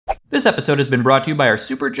This episode has been brought to you by our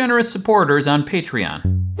super generous supporters on Patreon.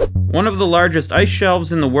 One of the largest ice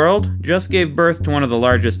shelves in the world just gave birth to one of the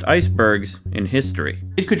largest icebergs in history.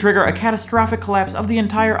 It could trigger a catastrophic collapse of the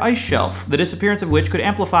entire ice shelf, the disappearance of which could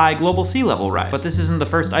amplify global sea level rise. But this isn't the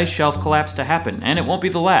first ice shelf collapse to happen, and it won't be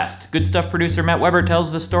the last. Good Stuff producer Matt Weber tells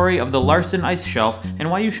the story of the Larsen Ice Shelf and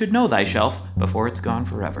why you should know thy shelf before it's gone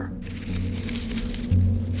forever.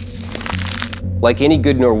 Like any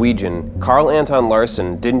good Norwegian, Carl Anton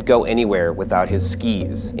Larsen didn't go anywhere without his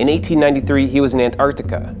skis. In 1893, he was in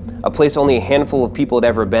Antarctica, a place only a handful of people had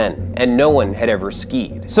ever been, and no one had ever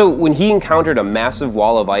skied. So when he encountered a massive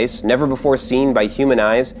wall of ice never before seen by human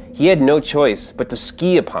eyes, he had no choice but to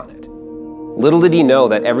ski upon it. Little did he know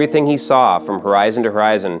that everything he saw from horizon to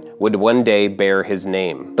horizon would one day bear his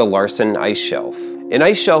name, the Larsen Ice Shelf. An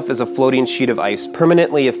ice shelf is a floating sheet of ice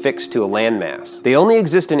permanently affixed to a landmass. They only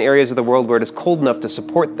exist in areas of the world where it is cold enough to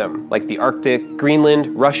support them, like the Arctic, Greenland,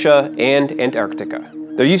 Russia, and Antarctica.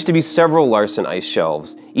 There used to be several Larsen ice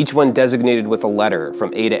shelves, each one designated with a letter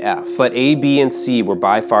from A to F, but A, B, and C were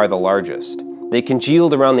by far the largest. They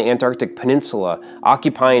congealed around the Antarctic Peninsula,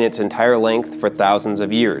 occupying its entire length for thousands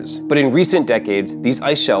of years. But in recent decades, these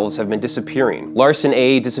ice shelves have been disappearing. Larsen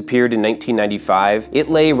A disappeared in 1995. It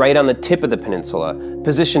lay right on the tip of the peninsula,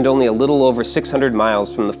 positioned only a little over 600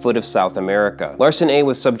 miles from the foot of South America. Larsen A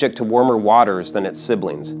was subject to warmer waters than its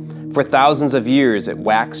siblings. For thousands of years, it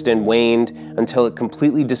waxed and waned until it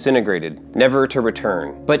completely disintegrated, never to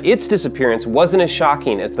return. But its disappearance wasn't as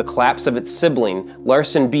shocking as the collapse of its sibling,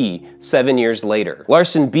 Larsen B, 7 years later.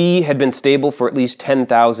 Larsen B had been stable for at least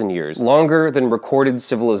 10,000 years, longer than recorded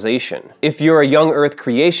civilization. If you're a young Earth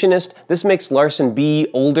creationist, this makes Larsen B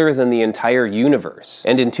older than the entire universe.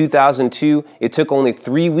 And in 2002, it took only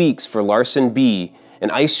 3 weeks for Larsen B, an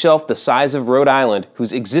ice shelf the size of Rhode Island,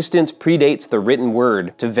 whose existence predates the written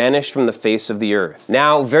word, to vanish from the face of the Earth.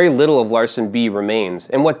 Now, very little of Larsen B remains,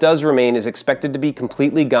 and what does remain is expected to be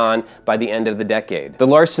completely gone by the end of the decade. The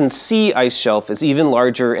Larsen C ice shelf is even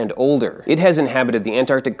larger and older. It has inhabited the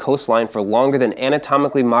Antarctic coastline for longer than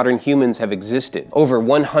anatomically modern humans have existed, over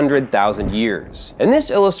 100,000 years. And this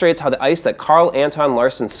illustrates how the ice that Carl Anton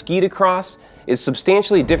Larsen skied across is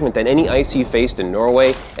substantially different than any ice he faced in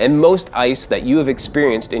Norway and most ice that you have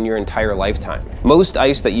experienced in your entire lifetime. Most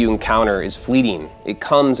ice that you encounter is fleeting. It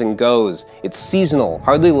comes and goes. It's seasonal,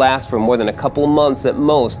 hardly lasts for more than a couple months at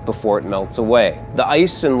most before it melts away. The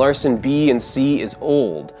ice in Larsen B and C is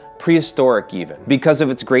old, prehistoric even. Because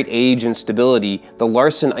of its great age and stability, the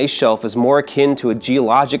Larsen Ice Shelf is more akin to a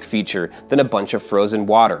geologic feature than a bunch of frozen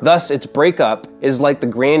water. Thus, its breakup is like the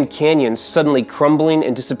Grand Canyon suddenly crumbling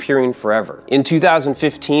and disappearing forever. In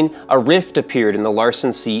 2015, a rift appeared in the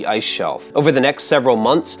Larsen C Ice Shelf. Over the next several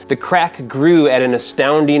months, the crack grew at an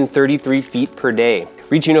astounding 33 feet per day,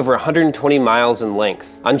 reaching over 120 miles in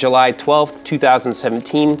length. On July 12,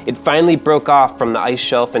 2017, it finally broke off from the ice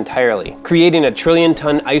shelf entirely, creating a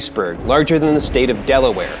trillion-ton iceberg larger than the state of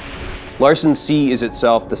Delaware. Larsen C is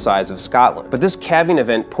itself the size of Scotland, but this calving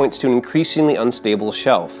event points to an increasingly unstable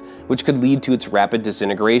shelf, which could lead to its rapid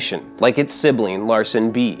disintegration, like its sibling,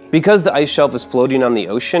 Larsen B. Because the ice shelf is floating on the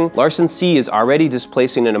ocean, Larsen C is already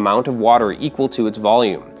displacing an amount of water equal to its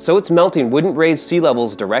volume. So its melting wouldn't raise sea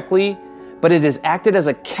levels directly, but it has acted as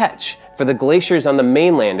a catch for the glaciers on the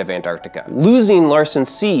mainland of Antarctica. Losing Larsen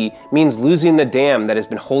C means losing the dam that has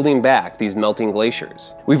been holding back these melting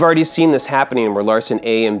glaciers. We've already seen this happening where Larsen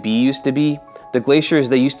A and B used to be. The glaciers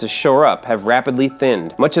they used to shore up have rapidly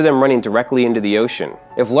thinned, much of them running directly into the ocean.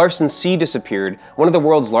 If Larsen C disappeared, one of the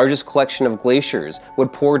world's largest collection of glaciers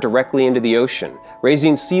would pour directly into the ocean,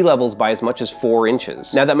 raising sea levels by as much as 4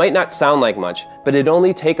 inches. Now that might not sound like much, but it'd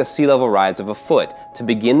only take a sea level rise of a foot to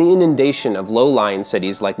begin the inundation of low-lying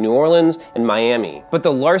cities like New Orleans and Miami. But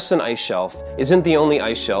the Larsen Ice Shelf isn't the only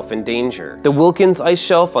ice shelf in danger. The Wilkins Ice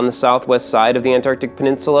Shelf on the southwest side of the Antarctic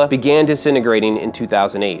Peninsula began disintegrating in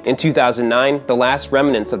 2008. In 2009, the last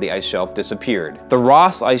remnants of the ice shelf disappeared. The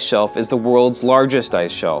Ross Ice Shelf is the world's largest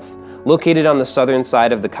ice shelf. Located on the southern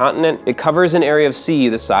side of the continent, it covers an area of sea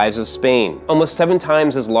the size of Spain, almost 7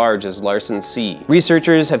 times as large as Larsen C.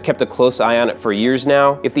 Researchers have kept a close eye on it for years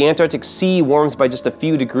now. If the Antarctic Sea warms by just a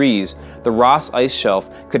few degrees, the Ross Ice Shelf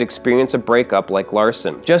could experience a breakup like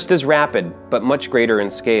Larsen, just as rapid, but much greater in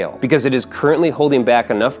scale, because it is currently holding back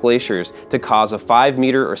enough glaciers to cause a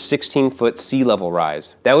 5-meter or 16-foot sea level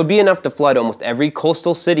rise. That would be enough to flood almost every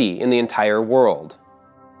coastal city in the entire world.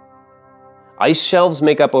 Ice shelves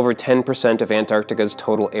make up over 10% of Antarctica's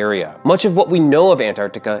total area. Much of what we know of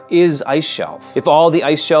Antarctica is ice shelf. If all the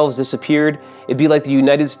ice shelves disappeared, it'd be like the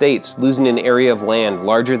United States losing an area of land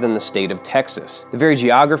larger than the state of Texas. The very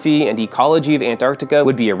geography and ecology of Antarctica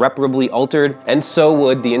would be irreparably altered, and so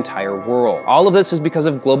would the entire world. All of this is because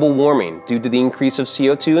of global warming due to the increase of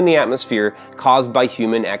CO2 in the atmosphere caused by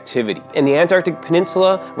human activity. And the Antarctic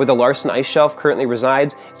Peninsula, where the Larsen Ice Shelf currently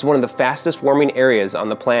resides, is one of the fastest warming areas on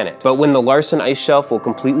the planet. But when the Larsen Ice Shelf will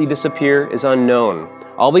completely disappear is unknown.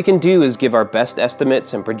 All we can do is give our best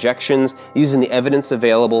estimates and projections using the evidence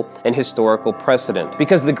available and historical precedent.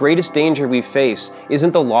 Because the greatest danger we face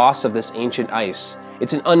isn't the loss of this ancient ice,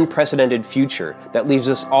 it's an unprecedented future that leaves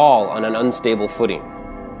us all on an unstable footing.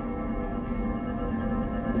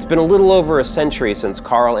 It's been a little over a century since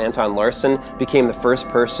Carl Anton Larsen became the first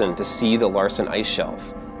person to see the Larsen Ice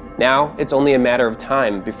Shelf. Now, it's only a matter of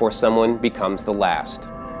time before someone becomes the last.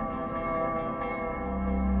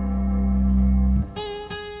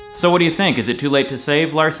 So what do you think? Is it too late to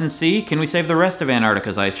save Larsen C? Can we save the rest of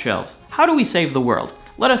Antarctica's ice shelves? How do we save the world?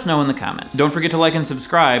 Let us know in the comments. Don't forget to like and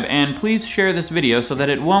subscribe, and please share this video so that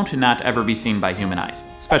it won't not ever be seen by human eyes.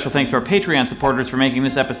 Special thanks to our Patreon supporters for making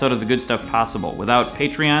this episode of The Good Stuff possible. Without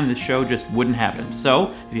Patreon, this show just wouldn't happen.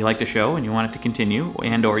 So, if you like the show and you want it to continue,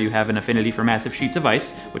 and or you have an affinity for massive sheets of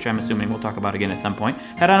ice, which I'm assuming we'll talk about again at some point,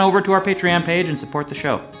 head on over to our Patreon page and support the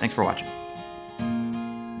show. Thanks for watching.